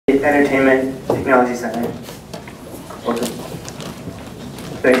the Entertainment Technology Center. Welcome.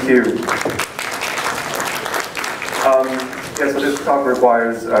 Thank you. Yeah, so this talk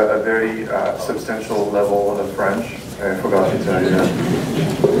requires a very substantial level of French. I forgot to tell you that.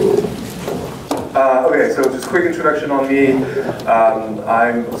 Okay, so just a quick introduction on me.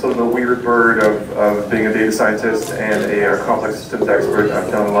 I'm sort of a weird bird of being a data scientist and a complex systems expert. I've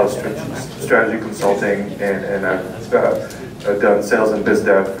done a lot of strategy consulting, and I've done sales and biz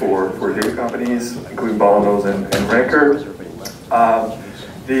dev for data companies, including Bono's and Ranker.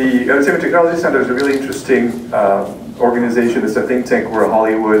 The Entertainment Technology Center is a really interesting organization. It's a think tank where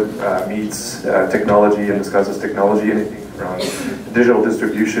Hollywood meets technology and discusses technology, anything from digital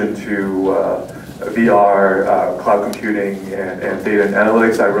distribution to VR, cloud computing, and data and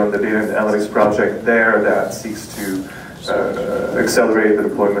analytics. I run the data and analytics project there that seeks to accelerate the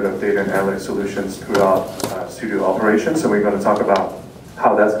deployment of data and analytics solutions throughout studio operations. So we're going to talk about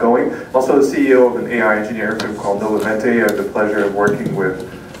how that's going. Also the CEO of an AI engineering firm called Novamente. I have the pleasure of working with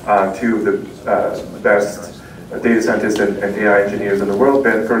two of the best data scientists and AI engineers in the world.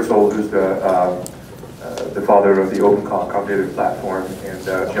 Ben Kurzel, who's the father of the Open Cognitive Platform, and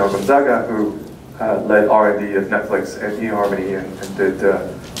Gian Gonzaga, who led R&D at Netflix and eHarmony and did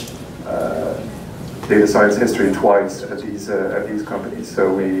data science history twice at these companies.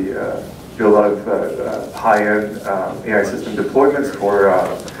 So we do a lot of high-end AI system deployments for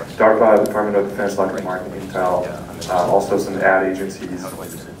DARPA, Department of Defense, Lockheed Martin, Intel, also some ad agencies.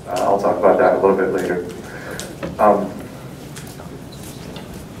 I'll talk about that a little bit later.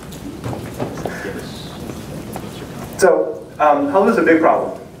 Hollywood's a big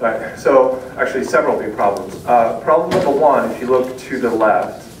problem. Right. So actually several big problems. Problem number one, if you look to the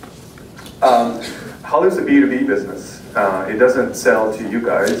left, Hollywood's a B2B business. It doesn't sell to you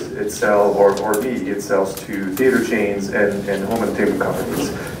guys, or me, it sells to theater chains and home entertainment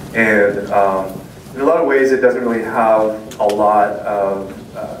companies. And in a lot of ways it doesn't really have a lot of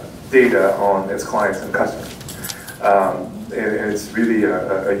data on its clients and customers. And it's really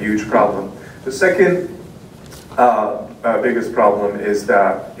a huge problem. The second biggest problem is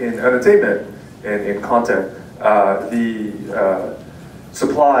that in entertainment and in content, the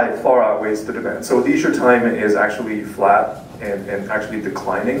supply far outweighs the demand. So leisure time is actually flat and actually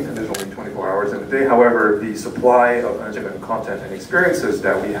declining, and there's only 24 hours in a day. However, the supply of entertainment content and experiences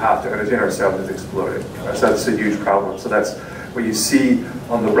that we have to entertain ourselves is exploding. So that's a huge problem. So that's what you see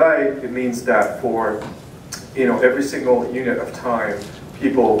on the right. It means that for every single unit of time,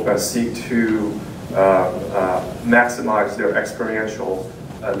 people seek to maximize their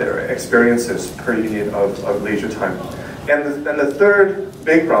experiences per unit of leisure time. And the third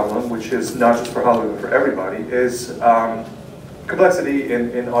big problem, which is not just for Hollywood, but for everybody, is complexity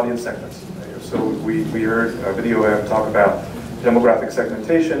in audience segments. So we heard Video M talk about demographic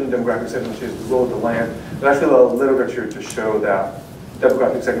segmentation. Demographic segmentation is the role of the land. There's actually a lot of literature to show that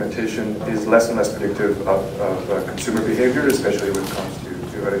demographic segmentation is less and less predictive of consumer behavior, especially when it comes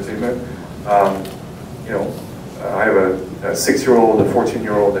to entertainment. I have a 6-year-old, a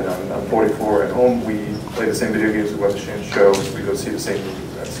 14-year-old, and I'm 44 at home. We play the same video games, we watch the same shows, we go see the same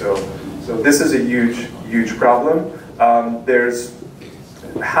movies. Right? So this is a huge problem. There's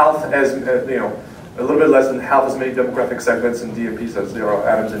a little bit less than half as many demographic segments and DMPs as there are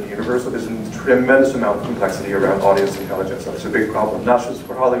atoms in the universe. So there's a tremendous amount of complexity around audience intelligence. So it's a big problem, not just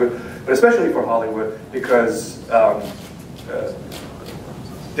for Hollywood, but especially for Hollywood, because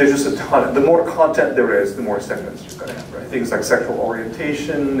there's just a ton. The more content there is, the more segments you're going to have. Right? Things like sexual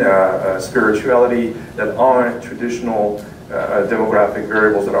orientation, spirituality that aren't traditional demographic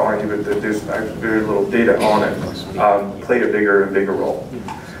variables that aren't even, there's very little data on it, play a bigger and bigger role.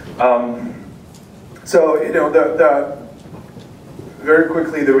 Very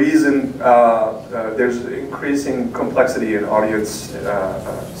quickly, the reason there's increasing complexity in audience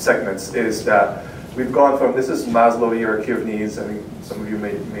segments is that we've gone from, this is Maslow hierarchy of needs. I think some of you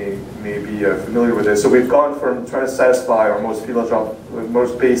may be familiar with this. So we've gone from trying to satisfy our most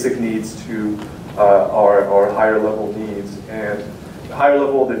basic needs to our higher level needs. And the higher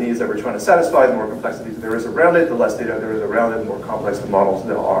level the needs that we're trying to satisfy, the more complexity there is around it, the less data there is around it, the more complex the models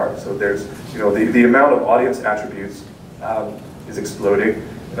there are. So there's, the amount of audience attributes is exploding,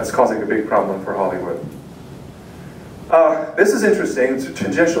 and that's causing a big problem for Hollywood. This is interesting, it's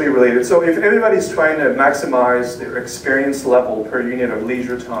tangentially related. So if everybody's trying to maximize their experience level per unit of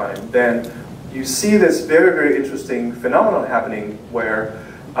leisure time, then you see this very interesting phenomenon happening where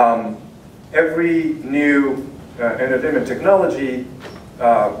every new entertainment technology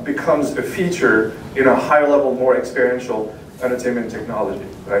becomes a feature in a higher level, more experiential entertainment technology,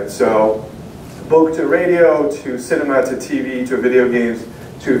 right? So book to radio, to cinema, to TV, to video games,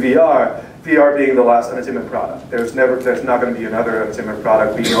 to VR, VR being the last entertainment product. There's not going to be another entertainment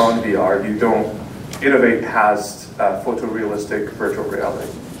product beyond VR. You don't innovate past photorealistic virtual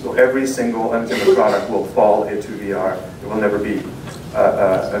reality. So every single entertainment product will fall into VR. There will never be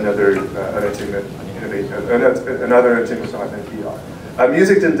another entertainment product in VR.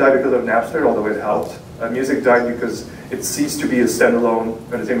 Music didn't die because of Napster, although it helped. Music died because it ceased to be a standalone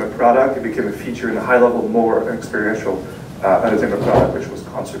entertainment product. It became a feature in a high-level, more experiential entertainment product, which was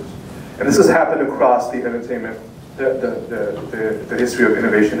concerts. And this has happened across the entertainment, the history of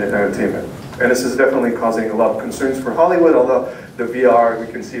innovation in entertainment. And this is definitely causing a lot of concerns for Hollywood, although the VR, we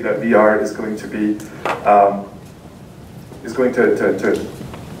can see that VR is going to be, to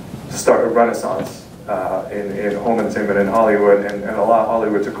start a renaissance in home entertainment in Hollywood, and allow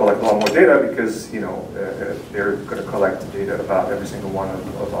Hollywood to collect a lot more data, because they're going to collect data about every single one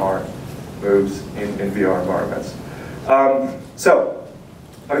of our moves in VR environments. So,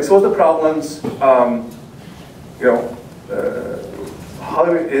 having solved the problems,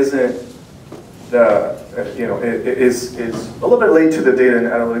 Hollywood isn't is a little bit late to the data and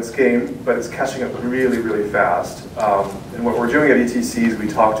analytics game, but it's catching up really, really fast. And what we're doing at ETC is we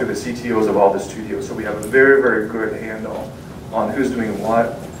talk to the CTOs of all the studios, so we have a very, very good handle on who's doing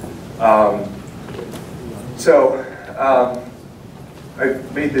what. I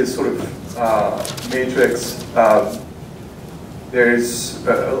made this sort of matrix. There's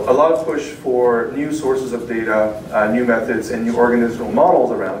a lot of push for new sources of data, new methods, and new organizational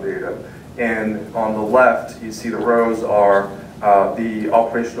models around data. And on the left, you see the rows are the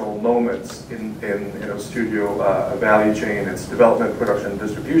operational moments in studio value chain. It's development, production,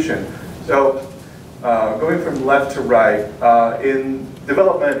 distribution. So going from left to right, in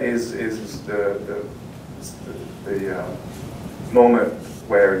development is the moment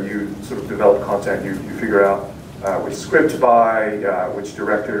where you sort of develop content. You figure out which script to buy, which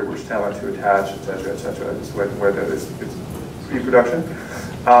director, which talent to attach, etc., etc. This is where it's pre-production.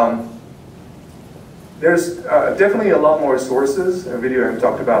 There's definitely a lot more sources. A video I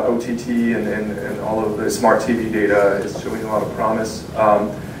talked about OTT and all of the smart TV data is showing a lot of promise.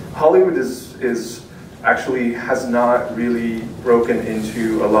 Hollywood actually has not really broken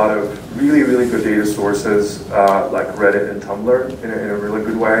into a lot of really, really good data sources like Reddit and Tumblr in a really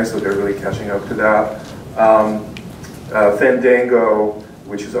good way, so they're really catching up to that. Fandango,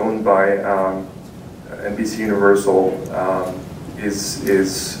 which is owned by NBC Universal, is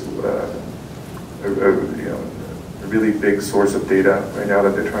a really big source of data right now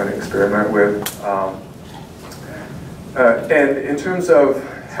that they're trying to experiment with. And in terms of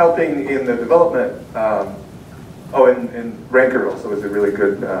helping in the development, and Ranker also is a really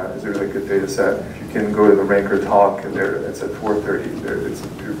good data set. If you can go to the Ranker talk, and it's at 4:30. It's a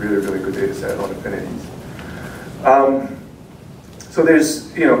really, really good data set on affinities. So there's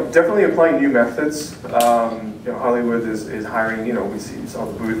definitely applying new methods. Hollywood is hiring. We saw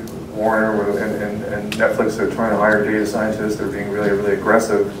the booth with Warner and Netflix are trying to hire data scientists. They're being really, really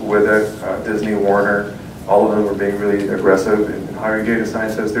aggressive with it. Disney, Warner, all of them are being really aggressive in hiring data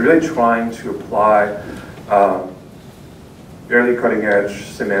scientists. They're really trying to apply fairly cutting-edge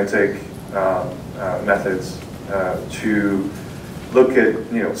semantic methods to look at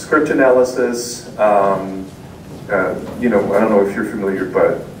script analysis. I don't know if you're familiar,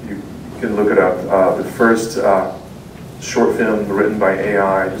 but you can look it up. The first short film written by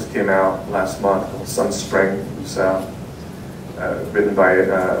AI just came out last month called Sunspring. It's written by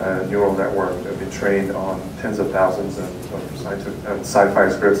a neural network that have been trained on tens of thousands of sci-fi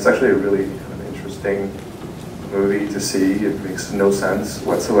scripts. It's actually a really kind of interesting movie to see. It makes no sense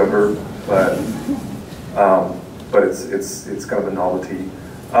whatsoever, but it's kind of a novelty.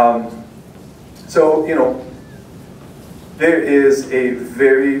 There is a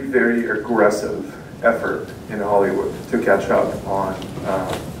very, very aggressive effort in Hollywood to catch up on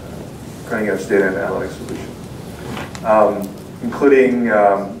cutting-edge data and analytics solutions, including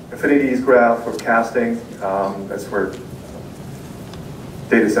affinities graph for casting. That's where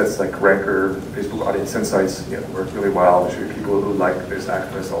data sets like Ranker, Facebook Audience Insights work really well. I'm sure people who like this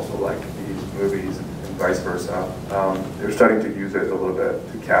actress also like these movies, and vice versa. They're starting to use it a little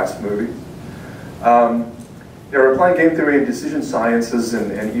bit to cast movies. They're applying game theory and decision sciences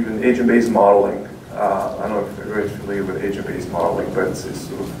and even agent-based modeling. I don't know if everybody's familiar with agent-based modeling, but it's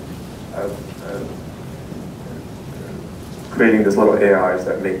sort of creating these little AIs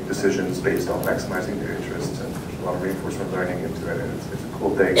that make decisions based on maximizing their interests, and there's a lot of reinforcement learning into it, and it's a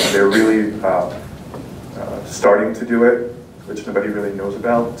cool thing. They're really starting to do it, which nobody really knows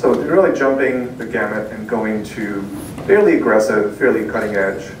about. So they're really jumping the gamut and going to fairly aggressive, fairly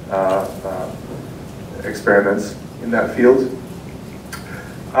cutting-edge experiments in that field.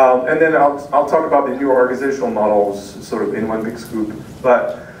 And then I'll talk about the newer organizational models sort of in one big scoop.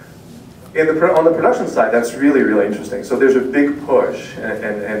 But on the production side, that's really, really interesting. So there's a big push,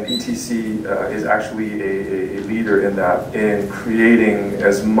 and ETC is actually a leader in that, in creating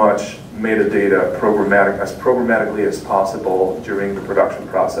as much metadata programmatically as possible during the production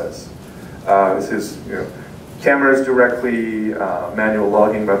process. This is, cameras directly, manual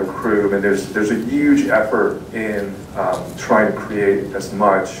logging by the crew, and there's a huge effort in trying to create as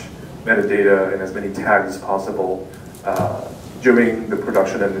much metadata and as many tags as possible during the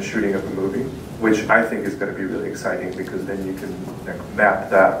production and the shooting of the movie, which I think is going to be really exciting, because then you can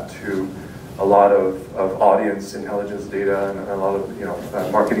map that to a lot of audience intelligence data and a lot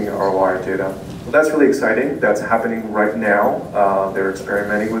of marketing ROI data. Well, that's really exciting. That's happening right now. They're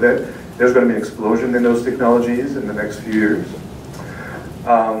experimenting with it. There's going to be an explosion in those technologies in the next few years.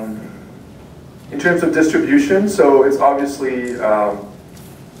 In terms of distribution, so it's obviously the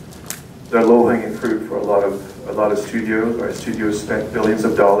low-hanging fruit for a lot of studios. Right? Studios spend billions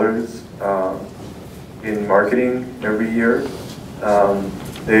of dollars in marketing every year.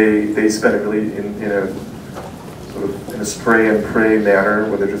 They spend it really in a spray and pray manner,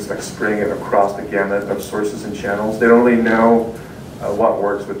 where they're just like spraying it across the gamut of sources and channels. They don't really know what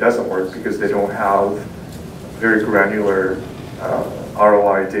works, what doesn't work, because they don't have very granular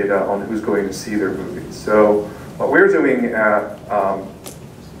ROI data on who's going to see their movies. So what we're doing at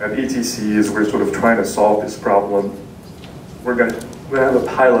ETC is we're sort of trying to solve this problem. We're going to have a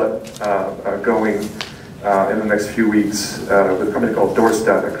pilot going in the next few weeks with a company called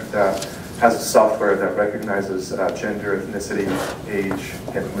Doorstatic that has software that recognizes gender, ethnicity, age,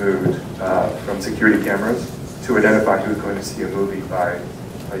 and mood from security cameras to identify who's going to see a movie by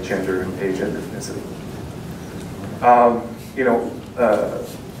gender, and age, and ethnicity.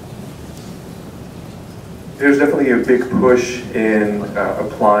 There's definitely a big push in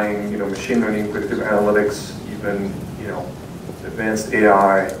applying, machine learning, predictive analytics, even, advanced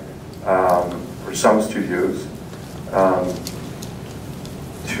AI for some studios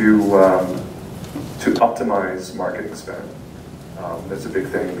to optimize marketing spend. That's a big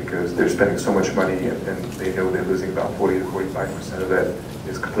thing, because they're spending so much money, and they know they're losing about 40 to 45% of it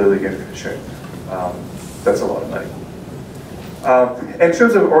is completely inefficient. That's a lot of money. In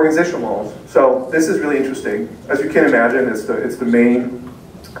terms of organizational models, so this is really interesting. As you can imagine, it's the main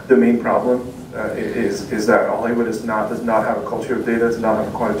problem is that Hollywood does not have a culture of data. Does not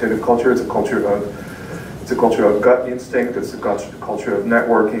have a quantitative culture. It's a culture of gut instinct. It's a culture of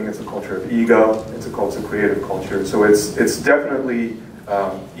networking. It's a culture of ego. It's a creative culture. So it's definitely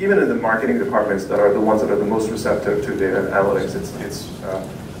even in the marketing departments that are the ones that are the most receptive to data and analytics. It's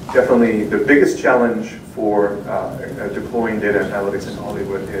definitely the biggest challenge for deploying data and analytics in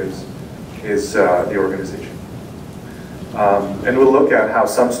Hollywood is the organization. And we'll look at how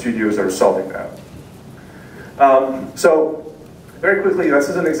some studios are solving that. So very quickly, this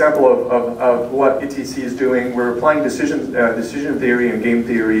is an example of what ETC is doing. We're applying decision theory and game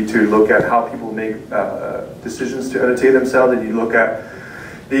theory to look at how people make decisions to entertain themselves, and you look at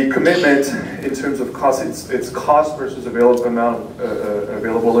the commitment in terms of cost. It's cost versus available amount of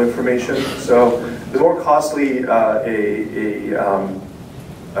available information. So the more costly a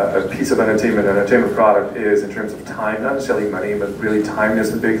piece of entertainment product is in terms of time, not necessarily money, but really time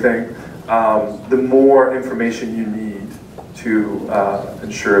is the big thing, the more information you need to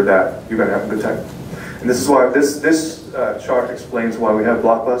ensure that you're going to have a good time. And this is why this chart explains why we have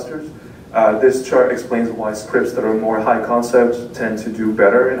blockbusters. This chart explains why scripts that are more high concept tend to do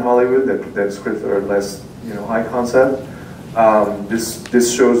better in Hollywood than scripts that are less, high concept.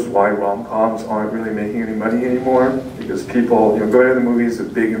 This shows why rom-coms aren't really making any money anymore, because people, going to the movies is a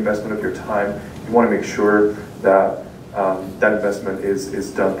big investment of your time. You want to make sure that that investment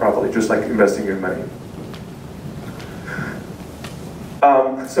is done properly, just like investing your money.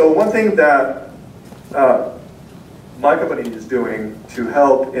 So one thing that my company is doing to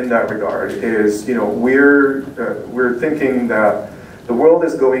help in that regard is, we're thinking that the world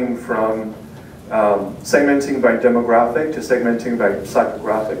is going from segmenting by demographic to segmenting by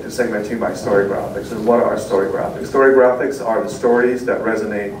psychographic to segmenting by story graphics. And what are story graphics? Story graphics are the stories that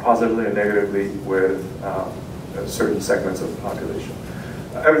resonate positively and negatively with certain segments of the population.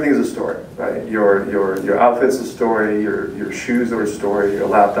 Everything is a story, right? Your outfit's a story, your shoes are a story, your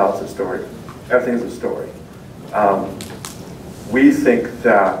laptop's a story. Everything is a story. We think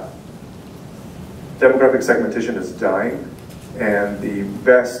that demographic segmentation is dying, and the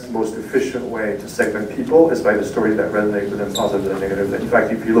best, most efficient way to segment people is by the stories that resonate with them positively and negatively. In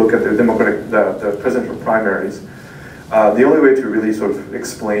fact, if you look at the presidential primaries, The only way to really sort of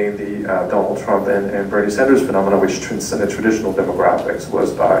explain the Donald Trump and Bernie Sanders phenomenon, which transcended traditional demographics,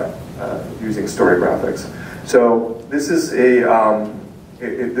 was by using story graphics. So this is a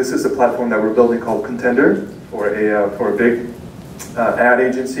platform that we're building called Contender for a big ad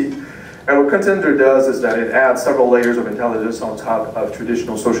agency. And what Contender does is that it adds several layers of intelligence on top of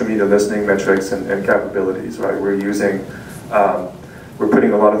traditional social media listening metrics and capabilities, right? We're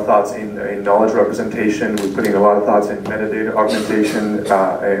putting a lot of thoughts in knowledge representation, we're putting a lot of thoughts in metadata augmentation,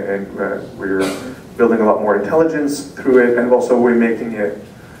 and we're building a lot more intelligence through it, and also we're making it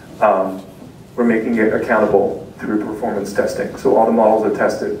accountable through performance testing. So all the models are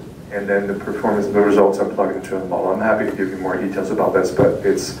tested, and then the results are plugged into the model. I'm happy to give you more details about this, but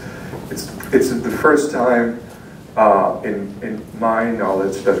it's the first time in my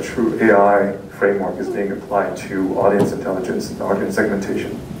knowledge that a true AI framework is being applied to audience intelligence and audience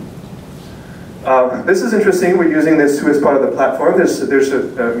segmentation. This is interesting. We're using this as part of the platform. There's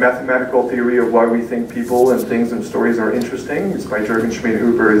a mathematical theory of why we think people and things and stories are interesting. It's by Jürgen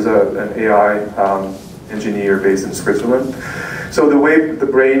Schmidt-Huber, is an AI engineer based in Switzerland. So the way the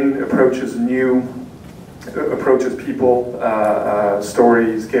brain approaches people,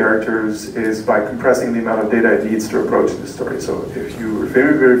 stories, characters, is by compressing the amount of data it needs to approach the story. So if you're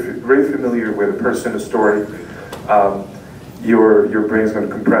very familiar with a person, a story, your brain is going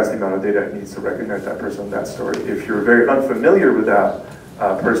to compress the amount of data it needs to recognize that person, that story. If you're very unfamiliar with that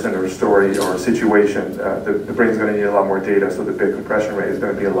person or story or situation, the brain's going to need a lot more data, so the bit compression rate is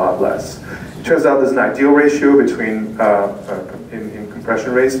going to be a lot less. It turns out there's an ideal ratio between in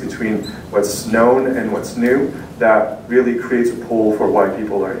compression rates between what's known and what's new that really creates a pull for why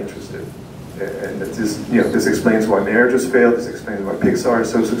people are interested. And this explains why marriages failed. This explains why Pixar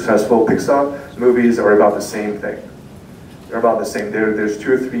is so successful. Pixar movies are about the same thing. They're about the same. There's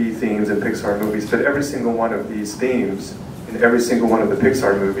 2 or 3 themes in Pixar movies, but every single one of these themes in every single one of the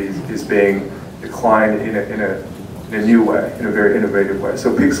Pixar movies is being declined in a new way, in a very innovative way.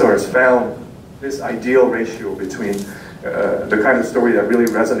 So Pixar has found this ideal ratio between the kind of story that really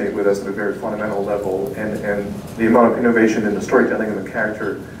resonate with us at a very fundamental level, and the amount of innovation in the storytelling and the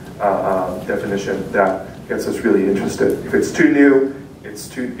character definition that gets us really interested. If it's too new, it's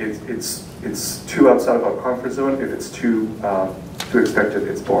too outside of our comfort zone. If it's too expected,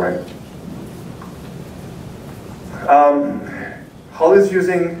 it's boring. Hull is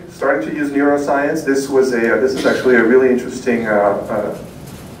starting to use neuroscience. This is actually a really interesting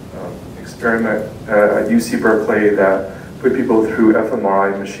experiment at UC Berkeley that put people through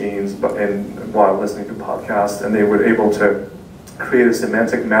fMRI machines while listening to podcasts, and they were able to create a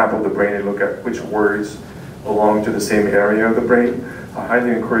semantic map of the brain and look at which words belong to the same area of the brain. I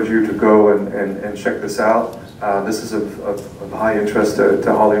highly encourage you to go and check this out. This is of high interest to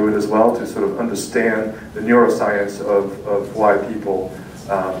Hollywood as well, to sort of understand the neuroscience of why people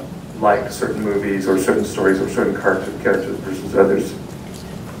like certain movies or certain stories or certain characters versus others.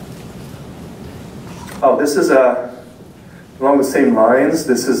 Oh, this is along the same lines.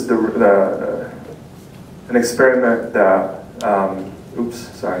 This is an experiment that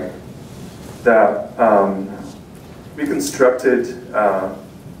reconstructed a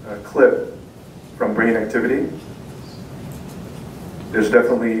clip from brain activity. There's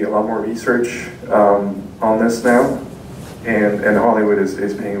definitely a lot more research on this now, and Hollywood is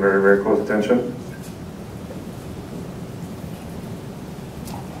paying very, very close attention.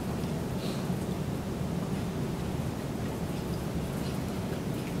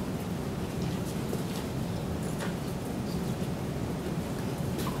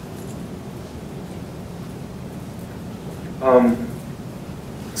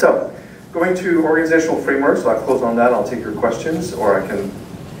 So, going to organizational frameworks, so I'll close on that, I'll take your questions, or I can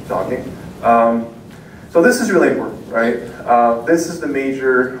keep talking. So this is really important, right? This is the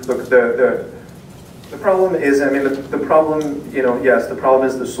major, look, the problem is, the problem, yes, the problem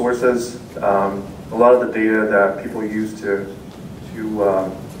is the sources. A lot of the data that people use to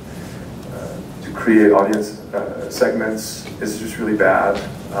create audience segments is just really bad.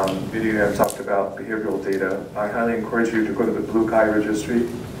 Video talked about behavioral data. I highly encourage you to go to the Blue Sky registry.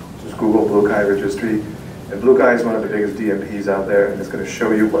 Just Google Blue Sky registry. And Blue Sky is one of the biggest DMPs out there, and it's going to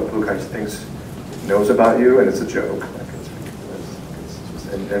show you what Blue Sky thinks it knows about you, and it's a joke. Like, it's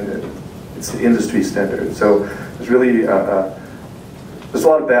ridiculous. And it's the industry standard. So there's really there's a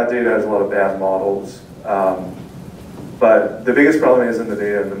lot of bad data, there's a lot of bad models. But the biggest problem isn't the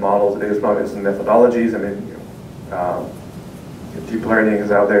data and the models. The biggest problem is the methodologies. Deep learning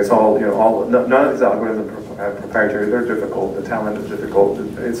is out there. It's all, none of these algorithms are proprietary. They're difficult. The talent is difficult.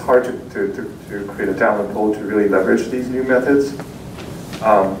 It's hard to create a talent pool to really leverage these new methods.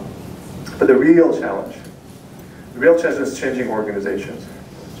 But the real challenge real change is changing organizations.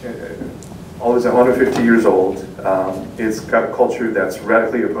 Always 150 years old. It's got a culture that's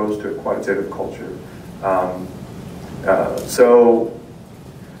radically opposed to a quantitative culture.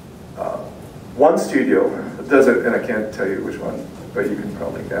 One studio does it, and I can't tell you which one, but you can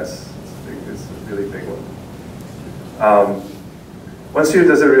probably guess. It's a really big one. One studio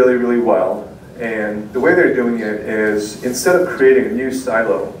does it really, really well, and the way they're doing it is, instead of creating a new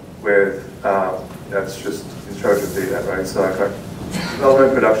silo with that's just in charge of data, right? So like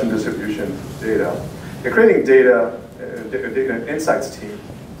development, production, distribution, data. They're creating data, an insights team,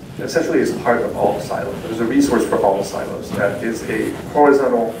 that essentially is part of all the silos. There's a resource for all the silos that is a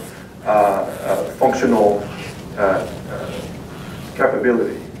horizontal, functional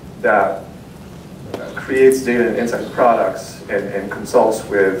capability that creates data and insight products and consults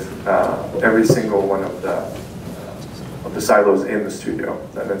with every single one of the silos in the studio.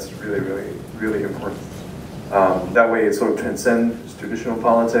 And that's really, really, really important. That way it sort of transcends traditional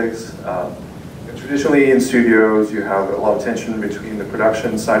politics. Traditionally in studios, you have a lot of tension between the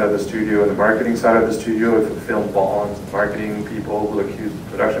production side of the studio and the marketing side of the studio. If a film bombs, marketing people will accuse the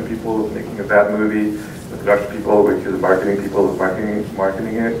production people of making a bad movie. The production people will accuse the marketing people of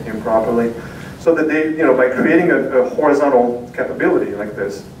marketing it improperly. So that they, by creating a horizontal capability like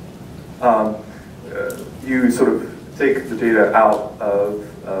this, you sort of take the data out of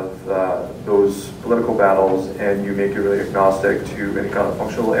those political battles, and you make it really agnostic to any kind of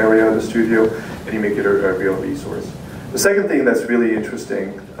functional area of the studio, and you make it a real resource. The second thing that's really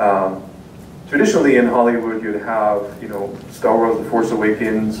interesting, traditionally in Hollywood, you'd have, Star Wars: The Force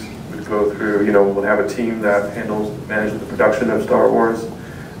Awakens would go through, would have a team that manages the production of Star Wars.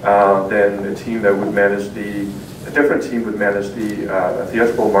 Then a team that would manage a different team would manage the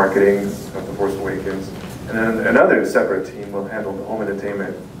theatrical marketing of The Force Awakens. And then another separate team will handle the home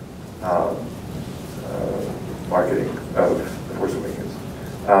entertainment marketing of The Force Awakens.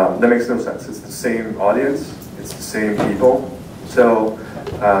 That makes no sense. It's the same audience, it's the same people. So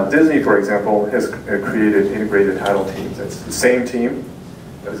Disney, for example, has created integrated title teams. It's the same team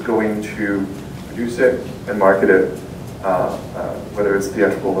that is going to produce it and market it, whether it's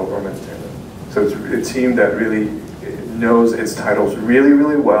theatrical or home entertainment. So it's a team that really knows its titles really,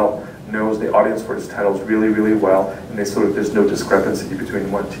 really well, knows the audience for its titles really, really well, and there's no discrepancy between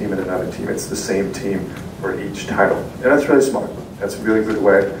one team and another team. It's the same team for each title. And that's really smart. That's a really good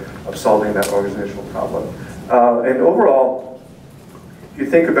way of solving that organizational problem. And overall, if you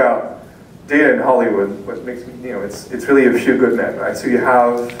think about data in Hollywood, what makes me, it's really a few good men, right? So you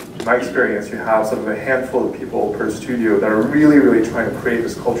have, in my experience, you have sort of a handful of people per studio that are really, really trying to create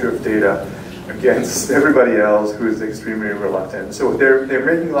this culture of data against everybody else who is extremely reluctant. So they're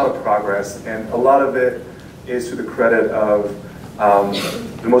making a lot of progress, and a lot of it is to the credit of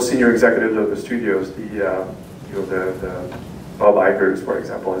the most senior executives of the studios. The Bob Iger's, for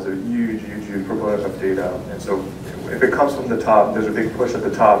example, is a huge, huge, huge proponent of data, and so if it comes from the top, there's a big push at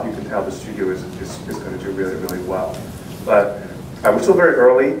the top, you can tell the studio is going to do really, really well. But we're still very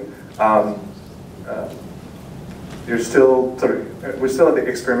early. We're still at the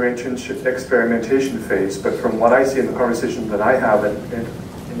experimentation phase, but from what I see in the conversations that I have in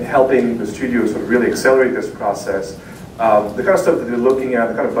helping the studios sort of really accelerate this process, the kind of stuff that they're looking at,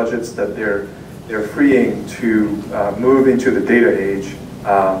 the kind of budgets that they're freeing to move into the data age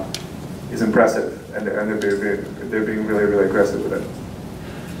is impressive, and they're being really, really aggressive with it.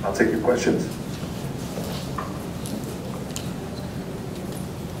 I'll take your questions.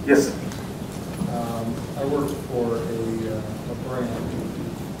 Yes? I work for a brand,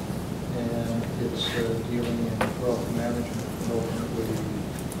 and it's dealing in wealth management, and ultimately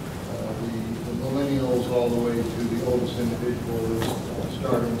the millennials all the way to the oldest individuals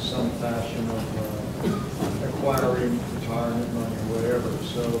starting some fashion of acquiring retirement money or whatever.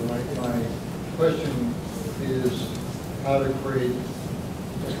 So my question is how to create,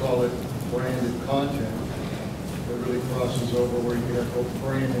 let's call it branded content that really crosses over, where you have both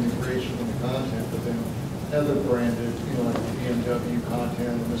brand integration in the content, but then other branded, like the BMW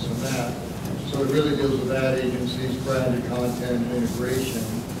content and this and that. So it really deals with ad agencies, branded content, and integration.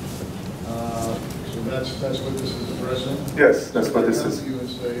 So that's what this is addressing. Yes, that's what this is. You and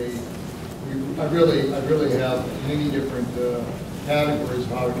say, I really have many different categories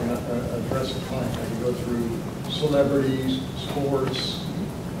of how we can address the client. I can go through celebrities, sports,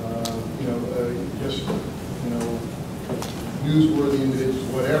 newsworthy individuals,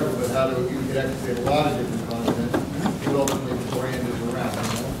 whatever, but how do you can activate a lot of different content, but ultimately the brand is around.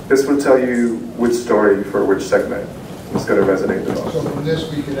 This will tell you which story for which segment is going to resonate the most. So from this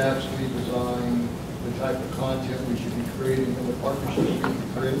we could actually design the type of content we should be creating and the partnerships we should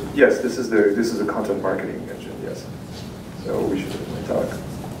be creating? Yes, this is a content marketing engine. Yes, so we should definitely talk.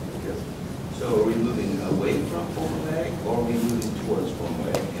 Yes. So are we moving away from formulaic, or are we moving towards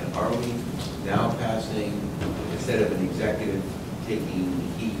formulaic? And are we now passing, instead of an executive taking the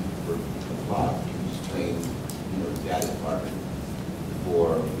heat for the plot, who's trained, the data department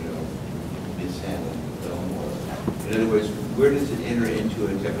for, mishandling the film? Or, in other words, where does it enter into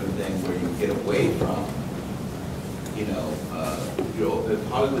a type of thing where you get away from, if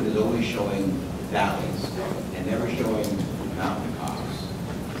Hollywood is always showing valleys and never showing mountaintops,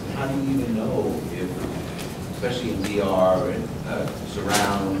 how do you even know if, especially in VR and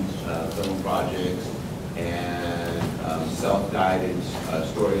surround film projects and self-guided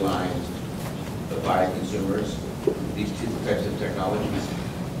storylines by consumers, these two types of technologies,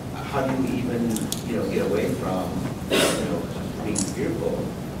 how do you even, get away from, being fearful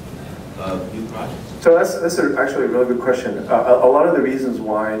of new projects? So that's actually a really good question. A lot of the reasons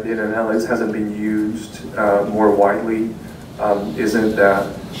why data analytics hasn't been used more widely isn't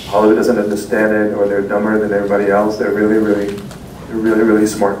that Hollywood doesn't understand it or they're dumber than everybody else. They're really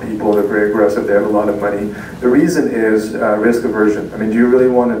smart people. They're very aggressive. They have a lot of money. The reason is risk aversion. I mean, do you really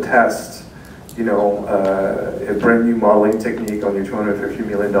want to test, a brand new modeling technique on your $250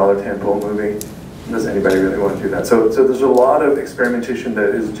 million tentpole movie? Does anybody really want to do that? So there's a lot of experimentation that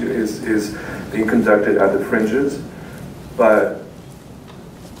is being conducted at the fringes, but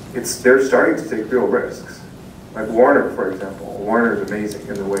they're starting to take real risks. Like Warner, for example. Warner is amazing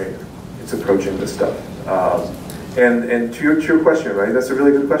in the way it's approaching this stuff. And to your question, right? That's a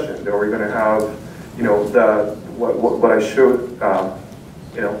really good question. Are we going to have, what I showed,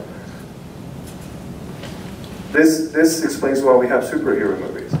 This explains why we have superhero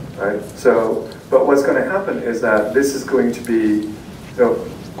movies, right? So, but what's going to happen is that this is going to be,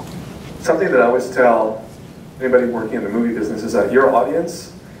 something that I always tell anybody working in the movie business is that your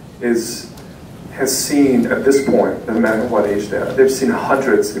audience has seen at this point, doesn't matter what age they are, they've seen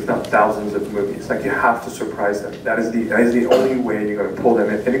hundreds, if not thousands of movies. Like, you have to surprise them. That is the only way you're going to pull them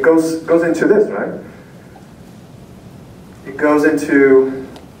in. And it goes into this, right? It goes into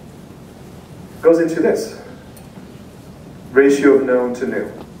this. Ratio of known to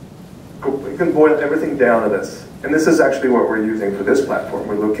new. You can boil everything down to this. And this is actually what we're using for this platform.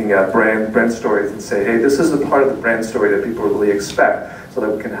 We're looking at brand stories and say, hey, this is the part of the brand story that people really expect so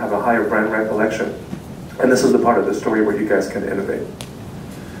that we can have a higher brand recollection. And this is the part of the story where you guys can innovate.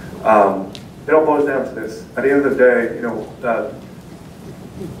 It all boils down to this. At the end of the day,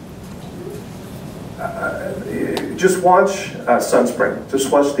 just watch Sunspring. Just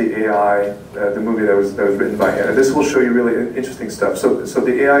watch the AI, the movie that was written by Hannah. This will show you really interesting stuff. So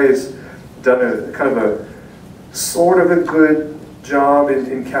the AI has done a kind of a sort of a good job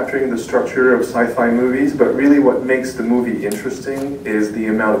in capturing the structure of sci-fi movies, but really what makes the movie interesting is the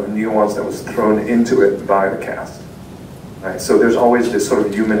amount of nuance that was thrown into it by the cast. Right? So there's always this sort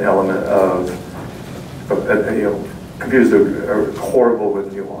of human element of computers are horrible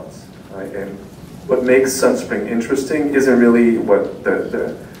with nuance, right? And what makes Sunspring interesting isn't really what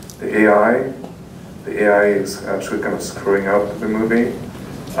the AI is actually kind of screwing up the movie.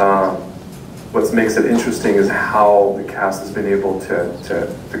 What makes it interesting is how the cast has been able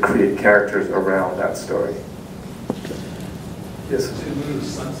to create characters around that story. Yes? The movie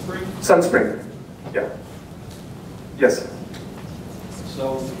was Sunspring? Sunspring, yeah. Yes?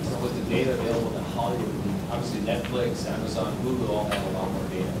 So, with the data available to Hollywood, obviously Netflix, Amazon, Google all have a lot more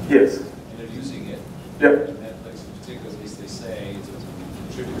data. Yes. And they're using it. Yep. Netflix in particular, at least they say, it's a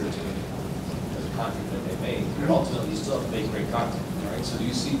contributor to the content that they make. But ultimately, you still have to make great content. Right? So do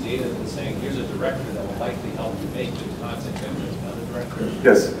you see data that's saying, here's a director that will likely help you make good content than there's another director?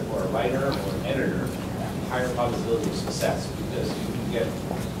 Yes. Or a writer or an editor, higher probability of success because you can get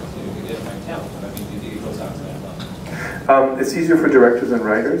my talent. But I mean, do you think it goes out to that level? It's easier for directors than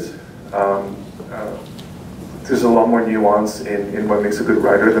writers. There's a lot more nuance in what makes a good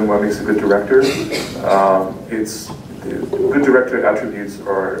writer than what makes a good director. Good director attributes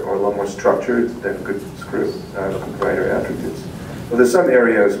are a lot more structured than good script good writer attributes. But there's some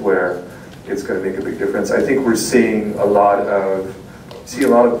areas where it's going to make a big difference. I think we're seeing a lot of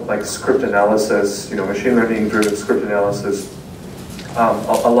like script analysis, machine learning driven script analysis.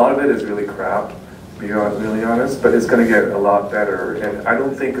 A lot of it is really crap, to be really honest, but it's going to get a lot better. And I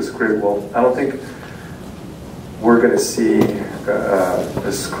don't think we're going to see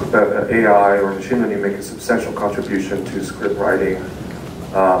AI or machine learning make a substantial contribution to script writing,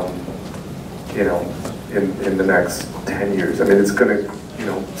 in the next 10 years. I mean, it's going to,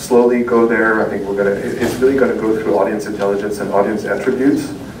 slowly go there. I think it's really going to go through audience intelligence and audience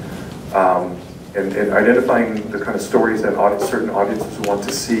attributes. and identifying the kind of stories that certain audiences want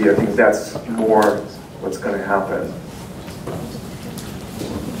to see. I think that's more what's going to happen.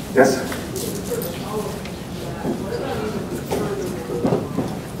 Yes?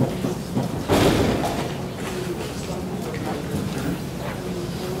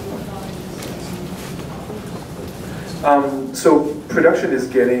 So production is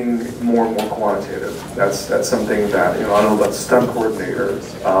getting more and more quantitative. That's something that, I don't know about stunt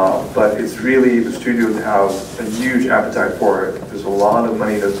coordinators, but it's really, the studios have a huge appetite for it. There's a lot of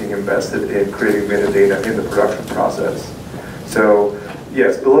money that's being invested in creating metadata in the production process. So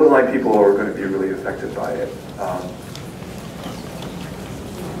yes, below the line people are going to be really affected by it.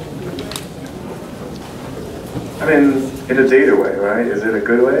 I mean, in a data way, right? Is it a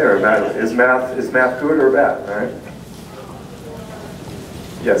good way or a bad way? Is math good or bad, right?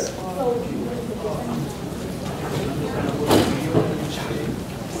 Yes.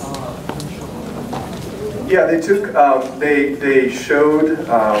 Yeah, they took, they showed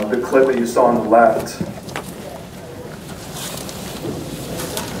the clip that you saw on the left.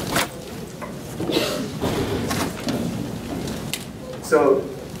 So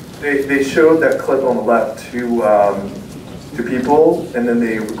they showed that clip on the left to people, and then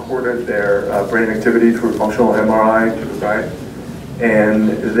they recorded their brain activity through functional MRI, right? And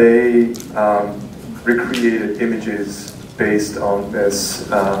they recreated images based on this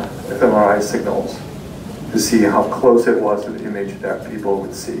fMRI signals to see how close it was to the image that people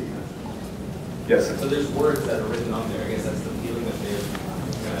would see. Yes? So there's words that are written on there. I guess that's the feeling that they're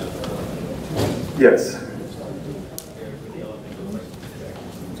kind of... Yes.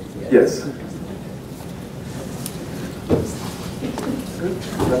 Yes. Good.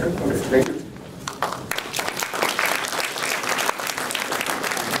 Okay, thank you.